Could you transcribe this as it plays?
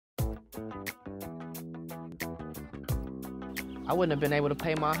I wouldn't have been able to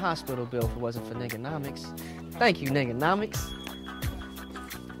pay my hospital bill if it wasn't for Nomics. Thank you, Nomics.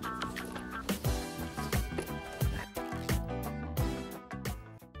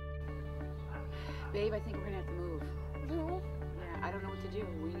 Babe, I think we're gonna have to move. No. Yeah, I don't know what to do.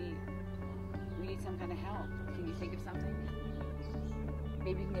 We need some kind of help. Can you think of something?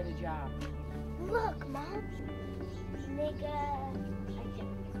 Maybe you can get a job. Look, Mom.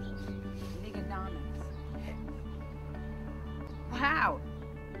 Nomics. Wow.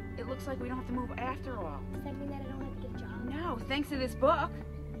 It looks like we don't have to move after all. Does that mean that I don't have to get a job? No, thanks to this book.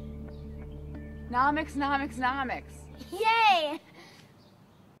 Nomics. Yay!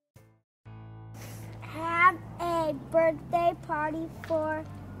 Have a birthday party for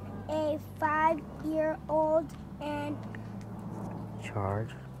a 5-year-old and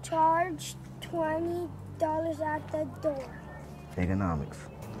Charge $20 at the door. Nomics.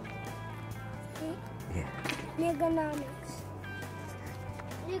 Yeah. Nomics.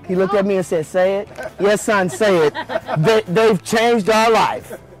 He looked at me and said, say it. Yes, son, say it. They've changed our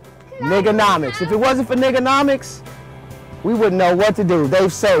life. Nomics. If it wasn't for Nomics, we wouldn't know what to do.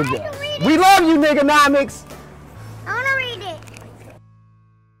 They've saved us. We love you, Nomics.